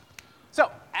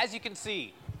as you can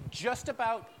see, just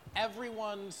about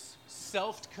everyone's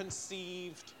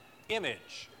self-conceived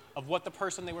image of what the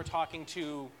person they were talking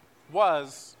to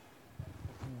was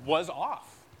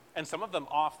off. And some of them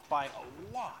off by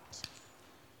a lot.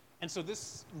 And so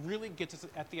this really gets us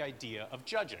at the idea of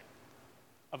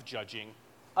judging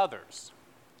others.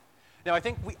 Now, I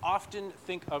think we often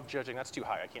think of judging, that's too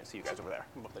high, I can't see you guys over there.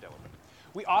 Move that down a little bit.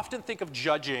 We often think of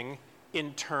judging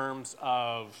in terms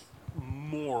of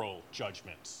moral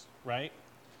judgments, right?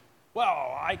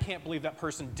 Well, I can't believe that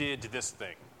person did this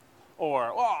thing.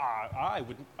 Or, well,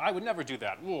 I would never do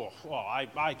that. Well,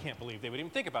 I can't believe they would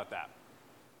even think about that.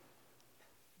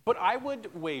 But I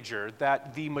would wager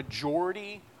that the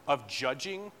majority of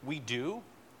judging we do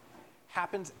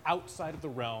happens outside of the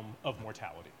realm of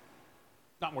mortality.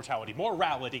 Not mortality,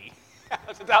 morality.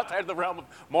 It's outside of the realm of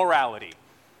morality.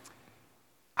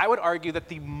 I would argue that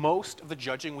the most of the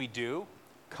judging we do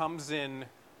comes in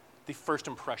the first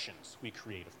impressions we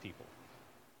create of people.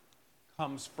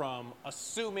 Comes from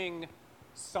assuming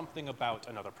something about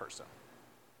another person.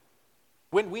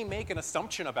 When we make an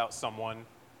assumption about someone,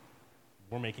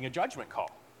 we're making a judgment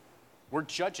call. We're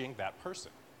judging that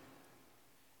person.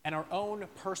 And our own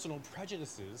personal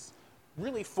prejudices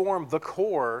really form the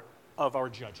core of our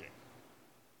judging.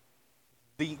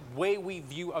 The way we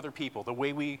view other people, the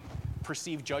way we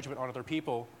perceive judgment on other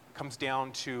people comes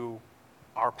down to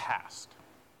our past,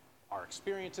 our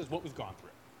experiences, what we've gone through.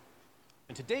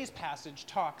 And today's passage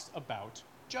talks about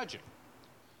judging.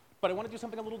 But I want to do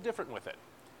something a little different with it.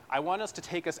 I want us to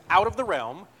take us out of the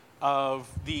realm of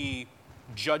the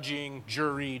judging,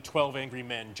 jury, 12 angry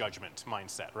men judgment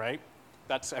mindset, right?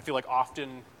 That's, I feel like,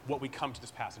 often what we come to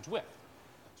this passage with.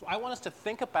 So I want us to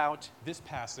think about this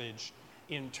passage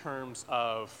in terms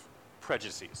of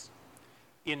prejudices,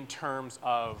 in terms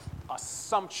of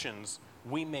assumptions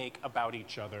we make about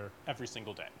each other every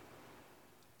single day.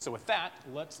 So with that,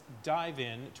 let's dive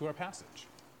into our passage.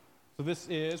 So this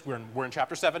is, we're in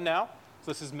chapter 7 now.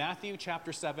 So this is Matthew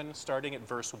chapter 7, starting at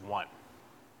verse 1.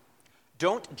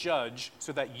 Don't judge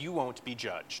so that you won't be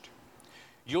judged.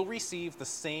 You'll receive the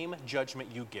same judgment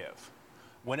you give.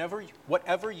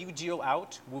 Whatever you deal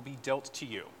out will be dealt to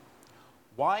you.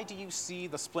 Why do you see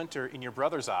the splinter in your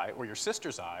brother's eye or your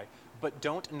sister's eye, but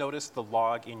don't notice the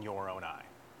log in your own eye?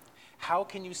 How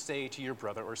can you say to your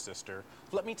brother or sister,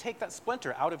 let me take that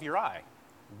splinter out of your eye,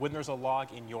 when there's a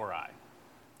log in your eye?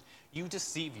 You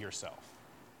deceive yourself.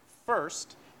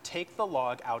 First, take the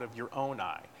log out of your own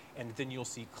eye, and then you'll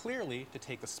see clearly to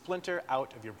take the splinter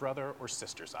out of your brother or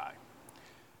sister's eye.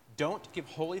 Don't give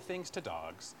holy things to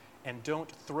dogs, and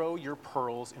don't throw your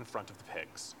pearls in front of the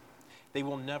pigs. They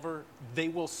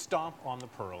will stomp on the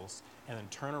pearls and then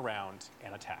turn around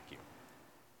and attack you.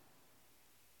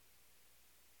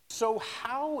 So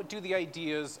how do the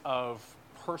ideas of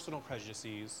personal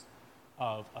prejudices,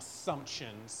 of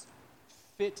assumptions,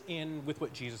 fit in with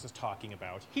what Jesus is talking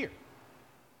about here?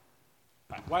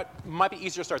 What might be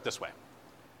easier to start this way.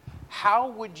 How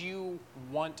would you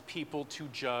want people to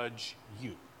judge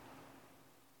you?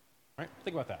 All right,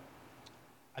 think about that.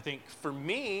 I think for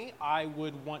me, I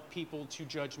would want people to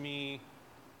judge me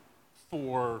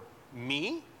for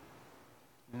me,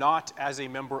 not as a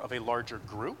member of a larger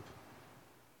group.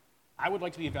 I would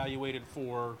like to be evaluated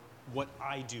for what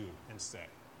I do and say,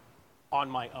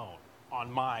 on my own,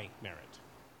 on my merit.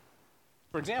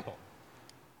 For example,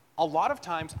 a lot of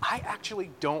times I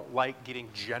actually don't like getting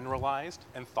generalized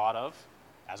and thought of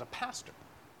as a pastor.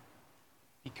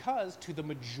 Because to the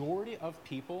majority of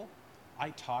people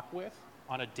I talk with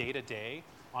on a day-to-day,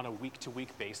 on a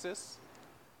week-to-week basis,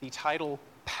 the title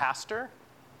pastor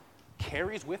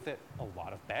carries with it a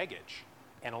lot of baggage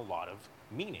and a lot of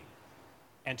meaning.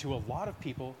 And to a lot of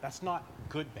people, that's not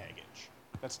good baggage.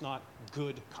 That's not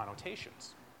good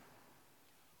connotations.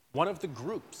 One of the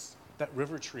groups that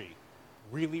River Tree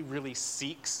really, really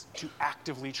seeks to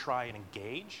actively try and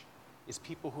engage is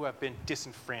people who have been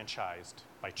disenfranchised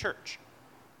by church,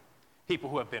 people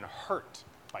who have been hurt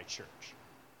by church.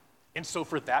 And so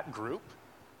for that group,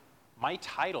 my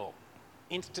title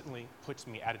instantly puts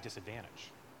me at a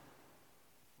disadvantage.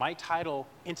 My title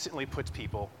instantly puts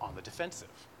people on the defensive.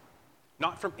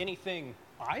 Not from anything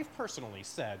I've personally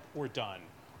said or done,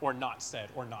 or not said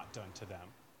or not done to them,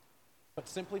 but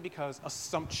simply because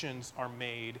assumptions are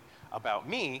made about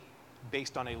me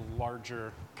based on a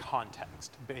larger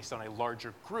context, based on a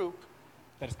larger group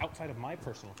that is outside of my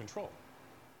personal control.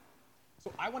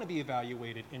 So I want to be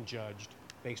evaluated and judged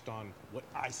based on what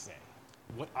I say,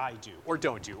 what I do or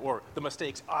don't do, or the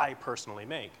mistakes I personally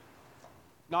make,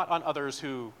 not on others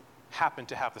who happen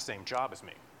to have the same job as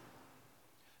me.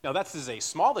 Now, this is a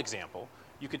small example.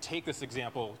 You could take this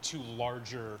example to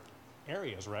larger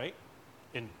areas, right?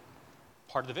 In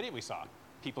part of the video we saw,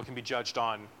 people can be judged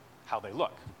on how they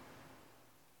look,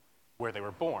 where they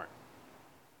were born,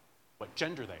 what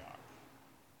gender they are.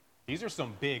 These are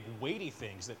some big, weighty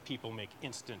things that people make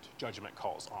instant judgment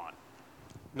calls on.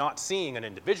 Not seeing an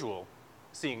individual,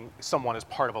 seeing someone as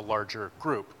part of a larger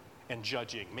group and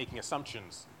judging, making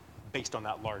assumptions based on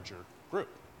that larger group.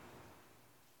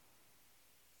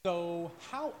 So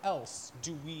how else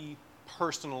do we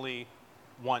personally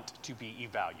want to be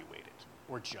evaluated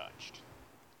or judged?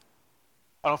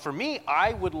 For me,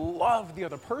 I would love the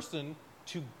other person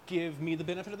to give me the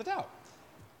benefit of the doubt,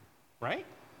 right?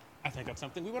 I think that's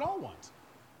something we would all want.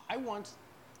 I want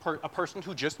a person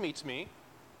who just meets me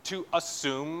to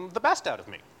assume the best out of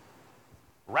me,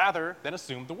 rather than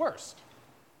assume the worst,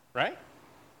 right?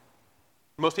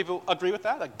 Most people agree with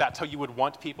that? Like, that's how you would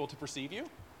want people to perceive you?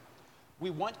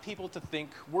 We want people to think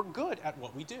we're good at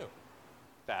what we do.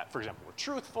 That, for example, we're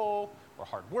truthful, we're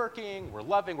hardworking, we're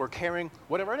loving, we're caring,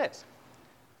 whatever it is.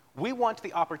 We want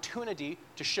the opportunity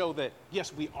to show that,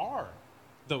 yes, we are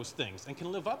those things and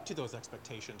can live up to those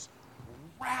expectations,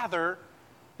 rather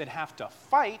than have to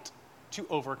fight to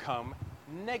overcome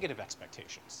negative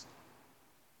expectations.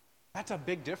 That's a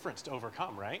big difference to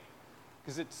overcome, right?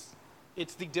 Because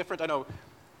it's the difference. I know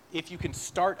if you can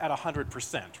start at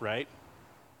 100%, right?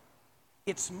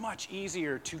 It's much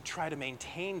easier to try to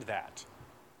maintain that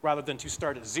rather than to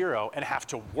start at 0 and have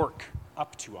to work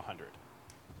up to 100.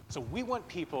 So we want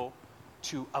people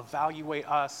to evaluate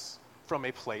us from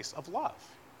a place of love,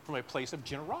 from a place of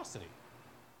generosity,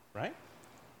 right?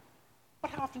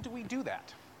 But how often do we do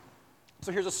that?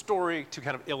 So here's a story to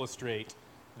kind of illustrate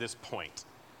this point.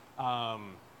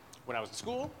 When I was in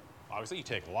school, obviously you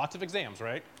take lots of exams,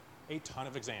 right? A ton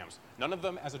of exams. None of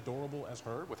them as adorable as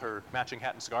her with her matching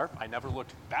hat and scarf. I never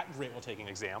looked that great while taking an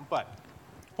exam, but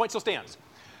point still stands.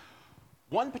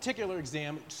 One particular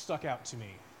exam stuck out to me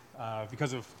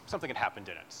because of something that happened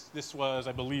in it. This was,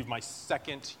 I believe, my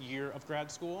second year of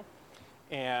grad school,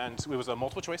 and it was a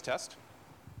multiple choice test.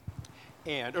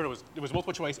 It was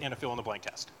multiple choice and a fill-in-the-blank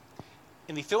test.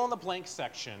 In the fill-in-the-blank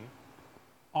section,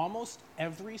 almost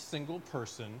every single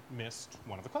person missed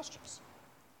one of the questions.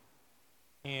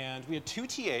 And we had 2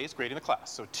 TAs grading the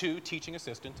class, so 2 teaching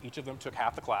assistants. Each of them took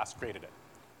half the class, graded it.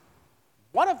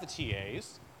 One of the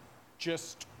TAs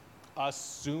just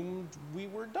assumed we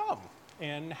were dumb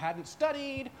and hadn't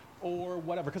studied or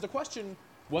whatever, because the question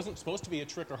wasn't supposed to be a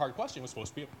trick or hard question. It was supposed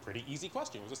to be a pretty easy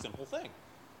question. It was a simple thing.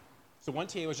 So one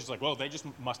TA was just like, well, they just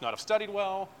must not have studied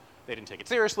well. They didn't take it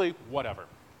seriously, whatever.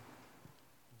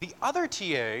 The other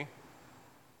TA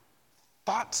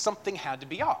thought something had to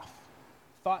be off.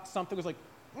 Thought something was like,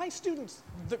 my students,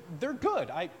 they're good.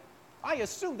 I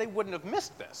assumed they wouldn't have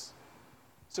missed this.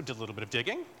 So did a little bit of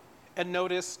digging and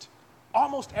noticed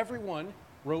almost everyone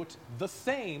wrote the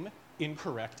same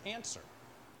incorrect answer.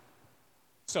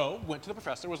 So went to the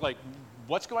professor, was like,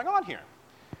 what's going on here?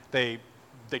 They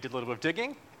did a little bit of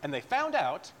digging, and they found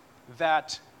out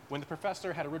that when the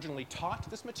professor had originally taught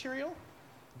this material,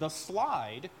 the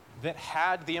slide that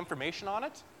had the information on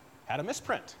it had a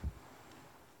misprint.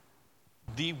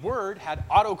 The word had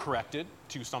autocorrected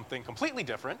to something completely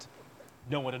different.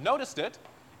 No one had noticed it,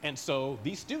 and so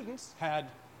these students had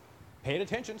paid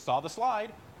attention, saw the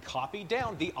slide, copied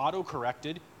down the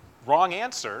autocorrected wrong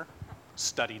answer,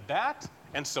 studied that,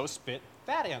 and so spit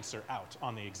that answer out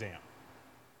on the exam.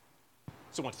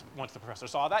 So once the professor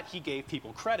saw that, he gave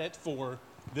people credit for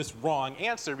this wrong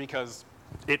answer because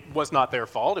it was not their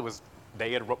fault. It was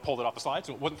they had pulled it off the slide,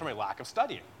 so it wasn't from a lack of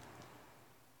studying.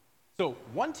 So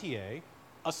one TA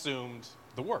assumed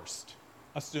the worst.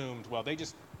 Assumed, well,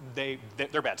 they're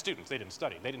bad students. They didn't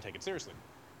study. They didn't take it seriously.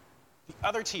 The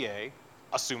other TA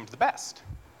assumed the best.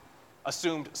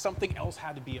 Assumed something else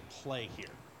had to be at play here.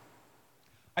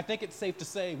 I think it's safe to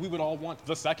say we would all want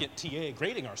the second TA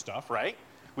grading our stuff, right?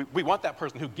 We want that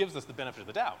person who gives us the benefit of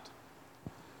the doubt.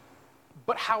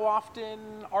 But how often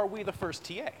are we the first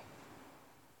TA?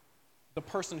 The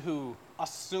person who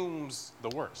assumes the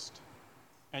worst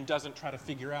and doesn't try to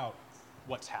figure out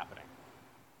what's happening.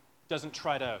 Doesn't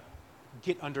try to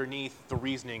get underneath the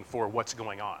reasoning for what's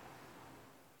going on.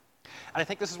 And I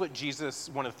think this is what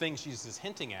one of the things Jesus is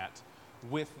hinting at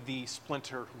with the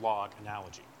splinter log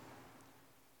analogy.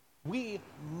 We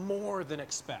more than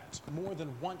expect, more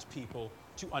than want people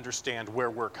to understand where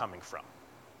we're coming from,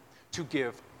 to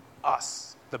give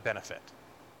us the benefit,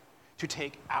 to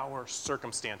take our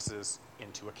circumstances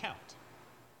into account.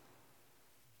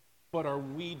 But are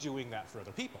we doing that for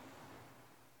other people?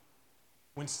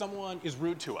 When someone is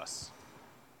rude to us,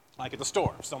 like at the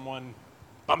store, someone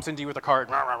bumps into you with a cart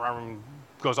and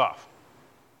goes off,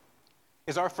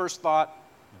 is our first thought,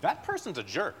 that person's a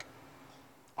jerk.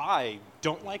 I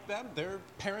don't like them. Their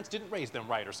parents didn't raise them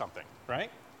right or something, right?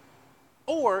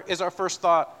 Or is our first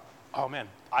thought, oh man,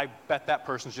 I bet that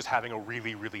person's just having a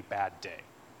really, really bad day.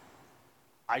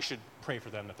 I should pray for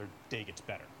them that their day gets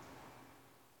better.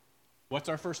 What's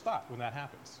our first thought when that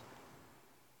happens?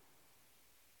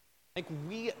 I think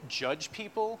we judge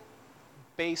people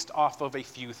based off of a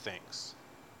few things.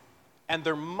 And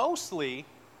they're mostly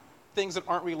things that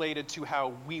aren't related to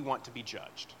how we want to be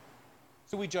judged.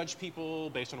 So we judge people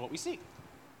based on what we see,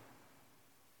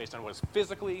 based on what is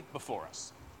physically before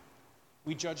us.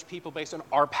 We judge people based on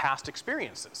our past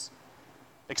experiences,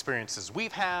 experiences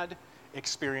we've had,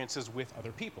 experiences with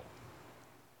other people.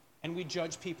 And we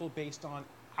judge people based on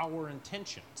our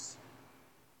intentions.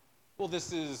 Well,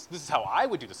 this is how I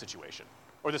would do the situation,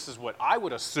 or this is what I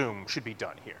would assume should be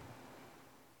done here.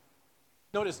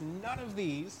 Notice none of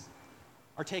these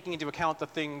are taking into account the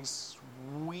things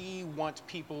we want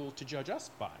people to judge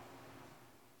us by.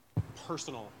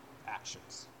 Personal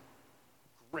actions,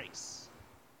 grace,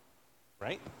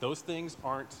 right? Those things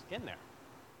aren't in there.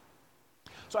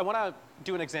 So I want to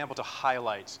do an example to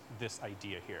highlight this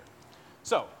idea here.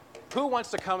 So who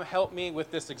wants to come help me with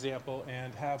this example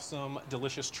and have some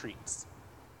delicious treats?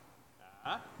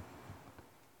 Can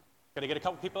I get a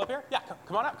couple people up here? Yeah,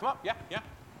 come on up, come up, yeah.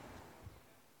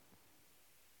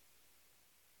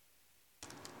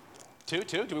 Two.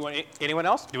 Do we want anyone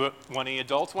else? Do we want any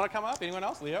adults want to come up? Anyone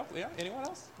else? Leo? Anyone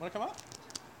else want to come up?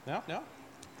 No?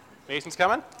 Mason's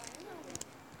coming?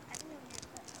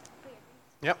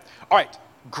 Yep. All right,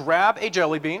 grab a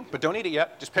jelly bean, but don't eat it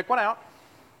yet. Just pick one out.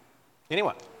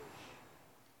 Anyone?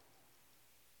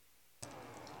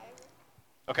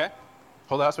 Okay.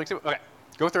 Hold out. Okay.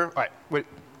 Go through. All right. What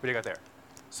do you got there?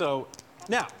 So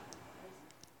now,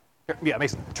 yeah,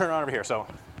 Mason, turn around over here. So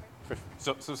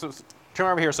turn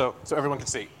over here so everyone can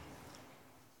see.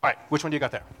 All right. Which one do you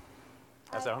got there?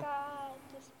 That's that one.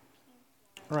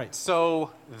 All right.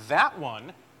 So that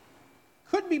one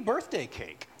could be birthday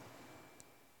cake,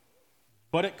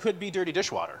 but it could be dirty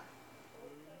dishwater.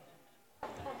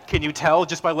 Can you tell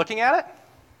just by looking at it?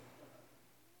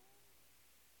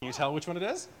 Can you tell which one it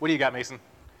is? What do you got, Mason?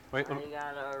 Wait, I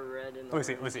got a red and orange.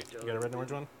 Let me see. You got a red and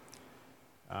orange one?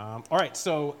 All right,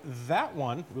 so that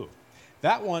one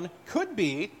could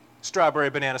be strawberry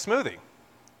banana smoothie.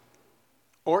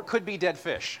 Or it could be dead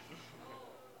fish.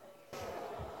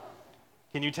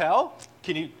 Can you tell?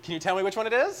 Can you tell me which one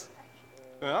it is?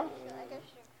 Yeah?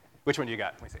 Which one do you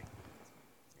got? Let me see.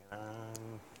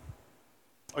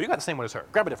 Oh, you got the same one as her.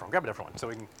 Grab a different one so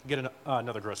we can get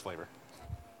another gross flavor.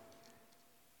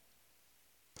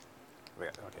 Okay,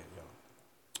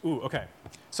 yellow. Ooh, okay.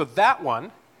 So that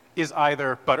one is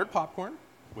either buttered popcorn,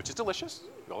 which is delicious,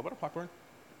 yellow buttered popcorn,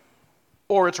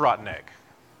 or it's rotten egg.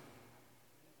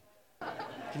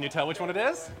 Can you tell which one it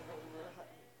is?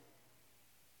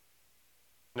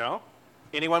 No?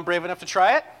 Anyone brave enough to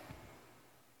try it?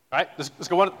 All right, let's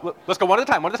go one at a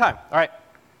time, All right.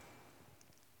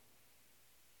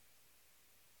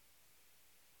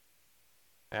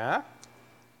 Yeah?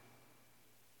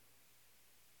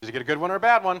 Did you get a good one or a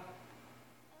bad one?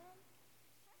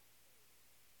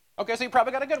 Okay, so you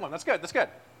probably got a good one. That's good.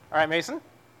 All right, Mason?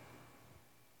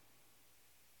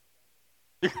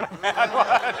 You got a bad one.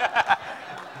 I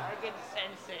can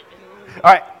sense it.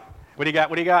 All right, what do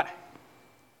you got?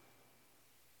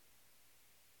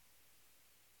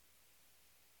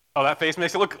 Oh, that face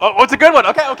makes it look, oh, it's a good one.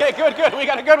 Okay, good. We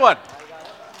got a good one.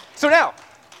 So now,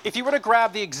 if you were to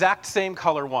grab the exact same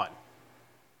color one,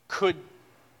 could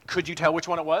you tell which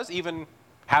one it was, even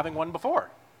having one before?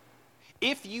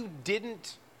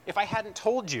 If I hadn't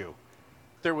told you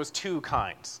there was two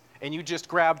kinds, and you just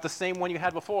grabbed the same one you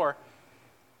had before,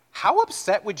 how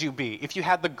upset would you be if you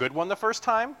had the good one the first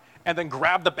time, and then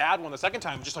grabbed the bad one the second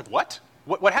time, just like, what?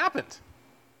 What happened?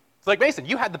 It's like, Mason,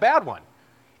 you had the bad one.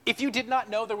 If you did not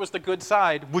know there was the good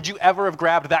side, would you ever have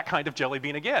grabbed that kind of jelly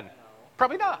bean again? No.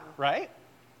 Probably not, right?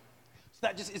 So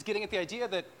that just is getting at the idea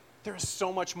that there is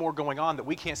so much more going on that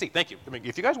we can't see. Thank you. I mean,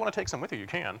 if you guys want to take some with you, you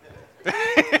can.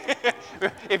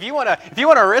 If you want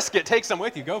to risk it, take some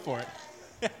with you. Go for it.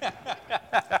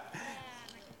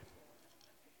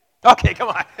 Okay, come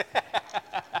on.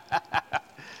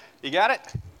 You got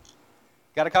it?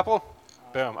 Got a couple?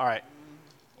 Boom. All right.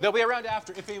 They'll be around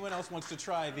after if anyone else wants to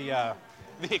try the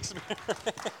experiment.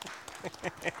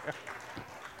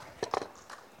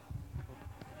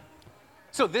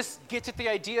 So this gets at the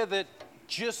idea that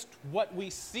just what we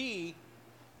see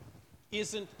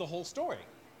isn't the whole story.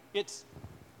 It's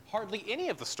hardly any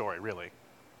of the story, really.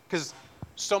 Because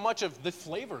so much of the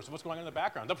flavors of what's going on in the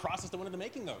background, the process that went into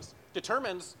making those,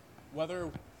 determines what are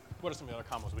some of the other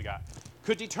combos we got?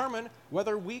 could determine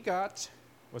whether we got,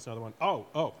 what's another one?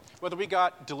 Whether we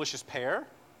got delicious pear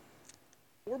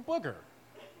or booger.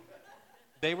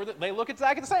 They look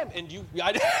exactly the same, and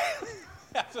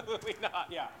absolutely not,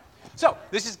 yeah. So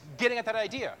this is getting at that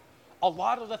idea. A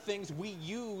lot of the things we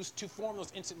use to form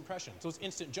those instant impressions, those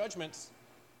instant judgments,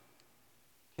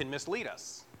 can mislead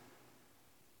us,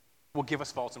 will give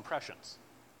us false impressions,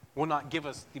 will not give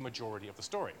us the majority of the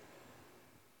story.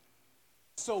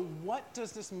 So what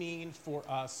does this mean for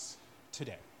us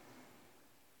today?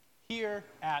 Here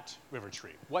at River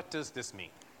Tree, what does this mean?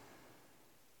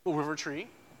 Well, River Tree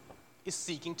is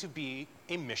seeking to be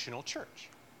a missional church.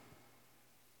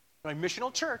 Now, a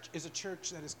missional church is a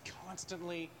church that is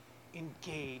constantly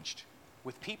engaged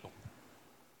with people.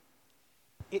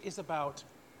 It is about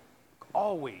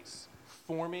always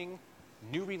forming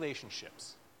new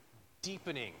relationships,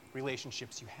 deepening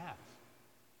relationships you have.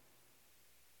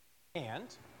 And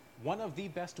one of the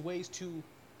best ways to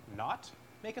not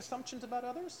make assumptions about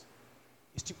others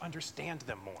is to understand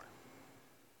them more.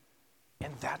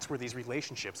 And that's where these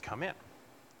relationships come in.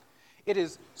 It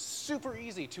is super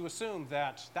easy to assume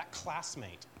that that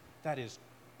classmate that is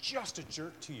just a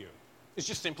jerk to you is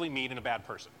just simply mean and a bad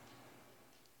person.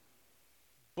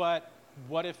 But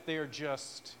what if they're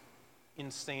just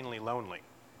insanely lonely?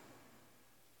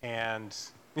 And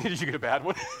did you get a bad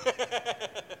one?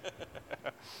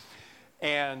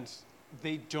 And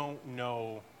they don't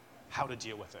know how to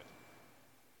deal with it.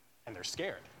 And they're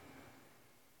scared.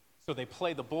 So they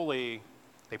play the bully,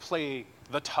 they play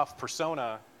the tough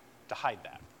persona to hide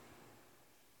that.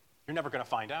 You're never going to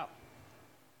find out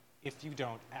if you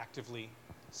don't actively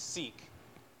seek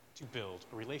to build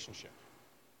a relationship.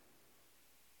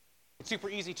 It's super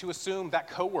easy to assume that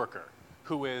coworker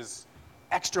who is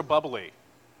extra bubbly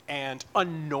and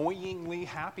annoyingly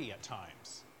happy at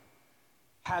times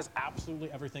has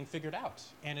absolutely everything figured out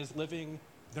and is living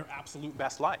their absolute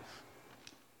best life.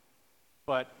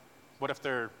 But what if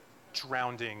they're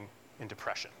drowning in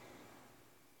depression?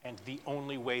 And the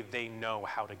only way they know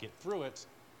how to get through it,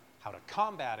 how to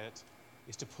combat it,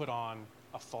 is to put on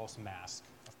a false mask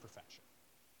of perfection.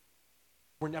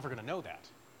 We're never going to know that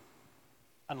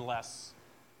unless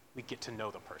we get to know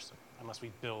the person, unless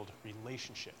we build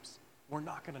relationships. We're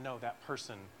not going to know that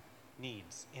person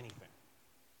needs anything.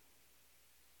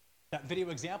 That video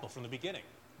example from the beginning.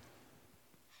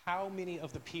 How many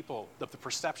of the people, of the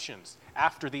perceptions,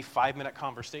 after the 5-minute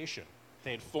conversation,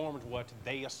 they had formed what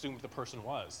they assumed the person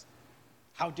was?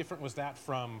 How different was that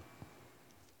from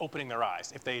opening their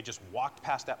eyes if they had just walked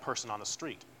past that person on the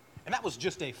street? And that was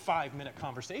just a 5-minute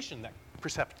conversation that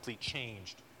perceptively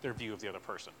changed their view of the other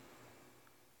person.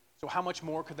 So how much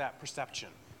more could that perception,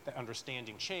 that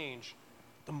understanding change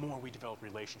the more we develop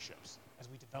relationships, as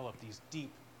we develop these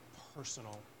deep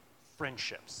personal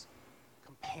friendships,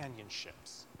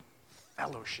 companionships,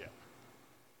 fellowship?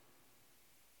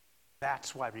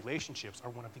 That's why relationships are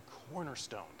one of the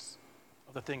cornerstones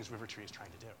of the things River Tree is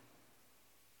trying to do.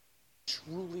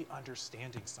 Truly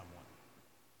understanding someone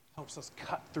helps us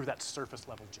cut through that surface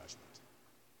level judgment.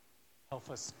 Help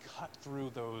us cut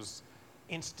through those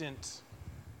instant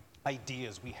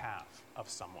ideas we have of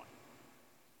someone.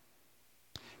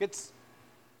 It's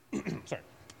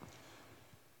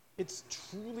It's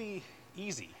truly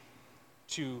easy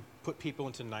to put people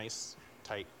into nice,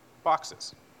 tight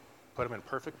boxes. Put them in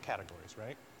perfect categories,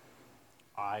 right?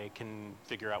 I can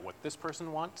figure out what this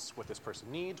person wants, what this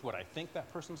person needs, what I think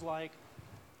that person's like.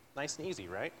 Nice and easy,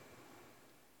 right?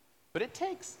 But it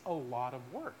takes a lot of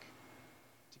work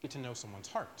to get to know someone's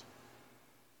heart.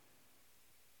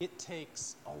 It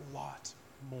takes a lot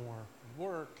more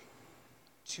work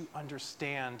to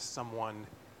understand someone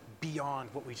beyond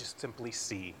what we just simply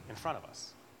see in front of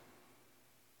us.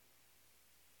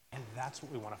 And that's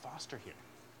what we want to foster here.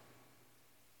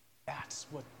 That's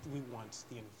what we want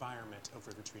the environment of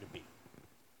River Tree to be.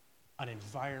 An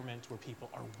environment where people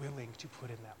are willing to put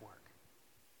in that work.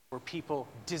 Where people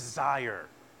desire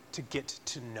to get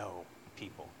to know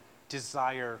people.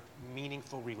 Desire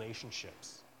meaningful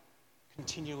relationships.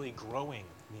 Continually growing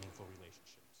meaningful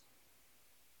relationships.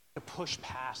 To push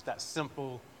past that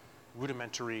simple,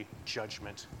 rudimentary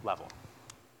judgment level.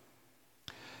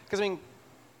 Because,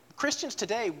 Christians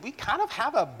today, we kind of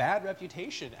have a bad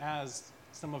reputation as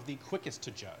some of the quickest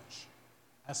to judge,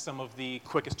 as some of the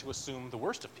quickest to assume the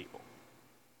worst of people.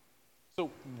 So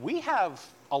we have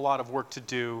a lot of work to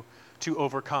do to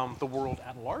overcome the world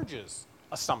at large's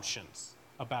assumptions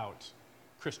about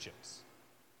Christians,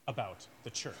 about the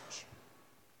church.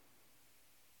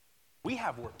 We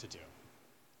have work to do.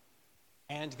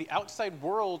 And the outside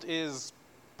world is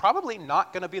probably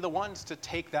not going to be the ones to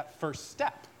take that first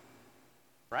step,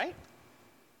 right?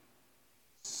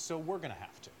 So we're going to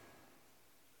have to.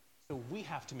 So we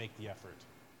have to make the effort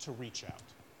to reach out,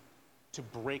 to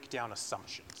break down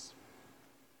assumptions.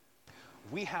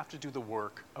 We have to do the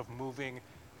work of moving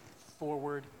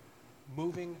forward,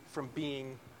 moving from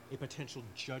being a potential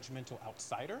judgmental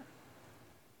outsider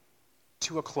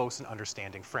to a close and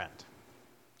understanding friend,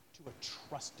 to a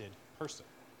trusted person.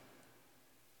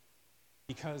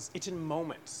 Because it's in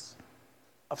moments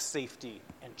of safety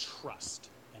and trust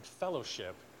and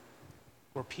fellowship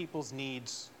where people's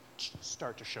needs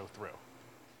start to show through.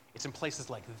 It's in places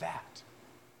like that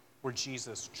where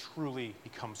Jesus truly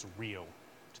becomes real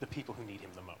to the people who need him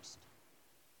the most.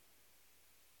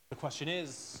 The question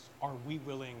is, are we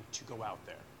willing to go out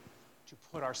there, to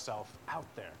put ourselves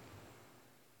out there?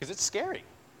 Because it's scary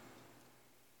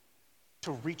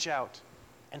to reach out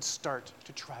and start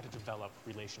to try to develop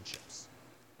relationships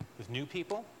with new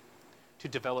people, to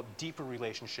develop deeper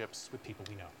relationships with people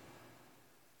we know.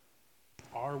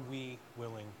 Are we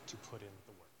willing to put in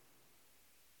the work?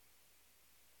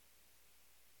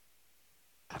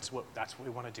 That's what we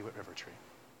want to do at River Tree.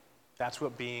 That's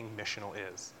what being missional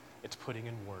is. It's putting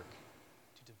in work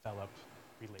to develop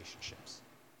relationships.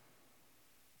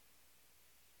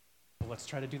 So let's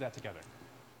try to do that together.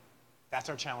 That's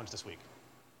our challenge this week.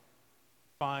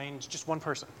 Find just one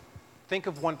person. Think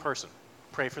of one person.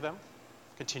 Pray for them.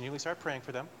 Continually start praying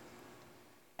for them.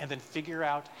 And then figure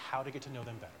out how to get to know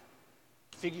them better.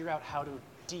 Figure out how to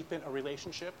deepen a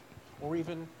relationship or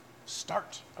even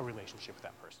start a relationship with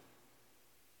that person.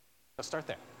 Let's start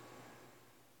there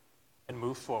and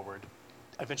move forward.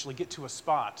 Eventually get to a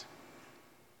spot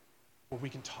where we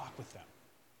can talk with them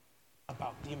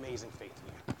about the amazing faith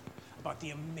we have, about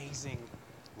the amazing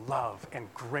love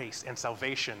and grace and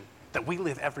salvation that we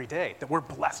live every day, that we're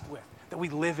blessed with, that we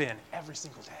live in every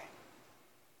single day.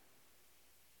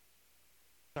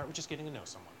 Start with just getting to know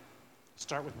someone.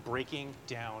 Start with breaking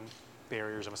down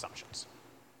barriers of assumptions.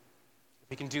 If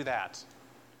we can do that,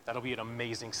 that'll be an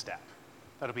amazing step.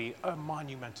 That'll be a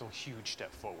monumental, huge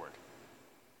step forward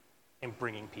in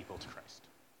bringing people to Christ.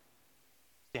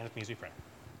 Stand with me as we pray.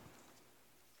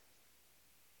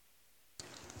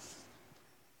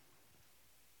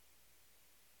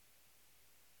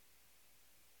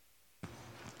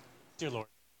 Dear Lord,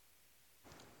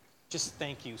 just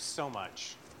thank you so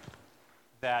much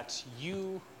that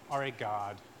you are a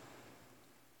God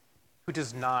who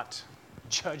does not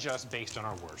judge us based on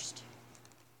our worst.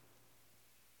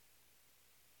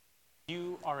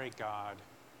 You are a God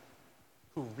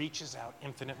who reaches out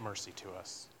infinite mercy to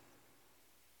us.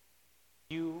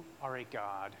 You are a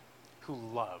God who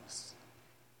loves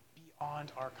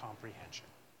beyond our comprehension.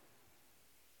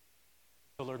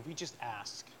 So Lord, we just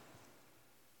ask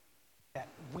that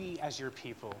we as your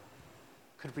people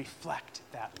could reflect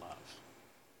that love,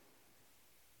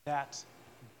 that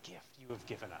gift you have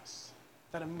given us,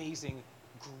 that amazing,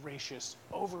 gracious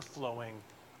overflowing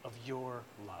of your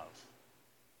love.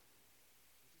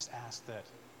 Just ask that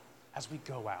as we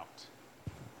go out,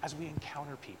 as we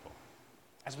encounter people,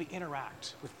 as we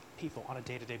interact with people on a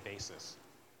day-to-day basis,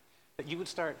 that you would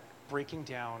start breaking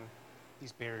down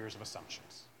these barriers of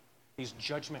assumptions, these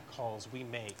judgment calls we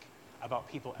make about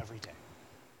people every day.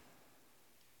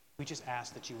 We just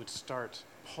ask that you would start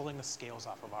pulling the scales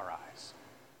off of our eyes,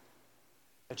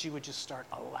 that you would just start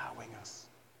allowing us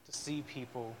to see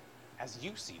people as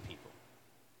you see people,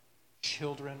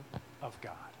 children of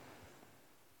God.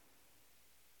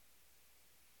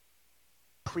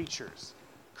 Creatures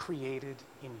created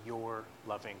in your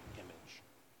loving image.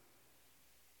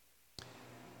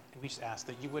 And we just ask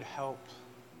that you would help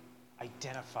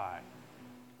identify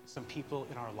some people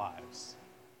in our lives,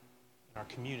 in our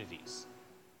communities,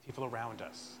 people around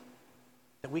us,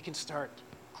 that we can start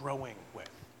growing with.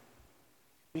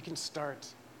 We can start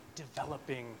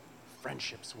developing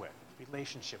friendships with,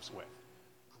 relationships with,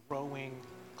 growing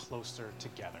closer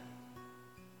together.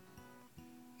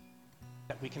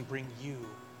 That we can bring you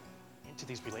into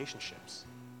these relationships.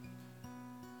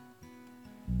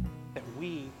 That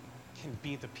we can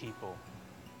be the people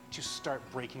to start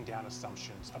breaking down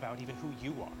assumptions about even who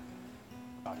you are,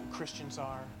 about who Christians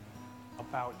are,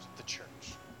 about the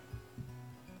church.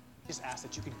 Just ask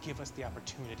that you could give us the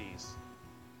opportunities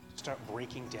to start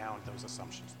breaking down those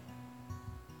assumptions.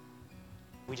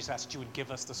 We just ask that you would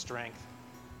give us the strength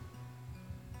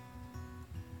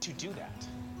to do that.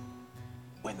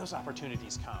 When those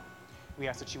opportunities come, we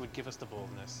ask that you would give us the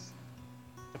boldness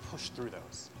to push through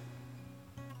those.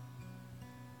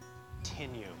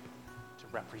 Continue to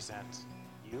represent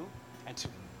you and to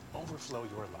overflow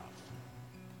your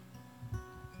love.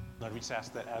 Lord, we just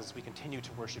ask that as we continue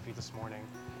to worship you this morning,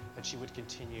 that you would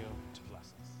continue to bless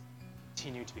us.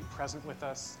 continue to be present with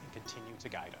us and continue to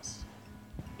guide us.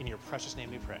 In your precious name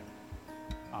we pray.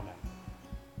 Amen.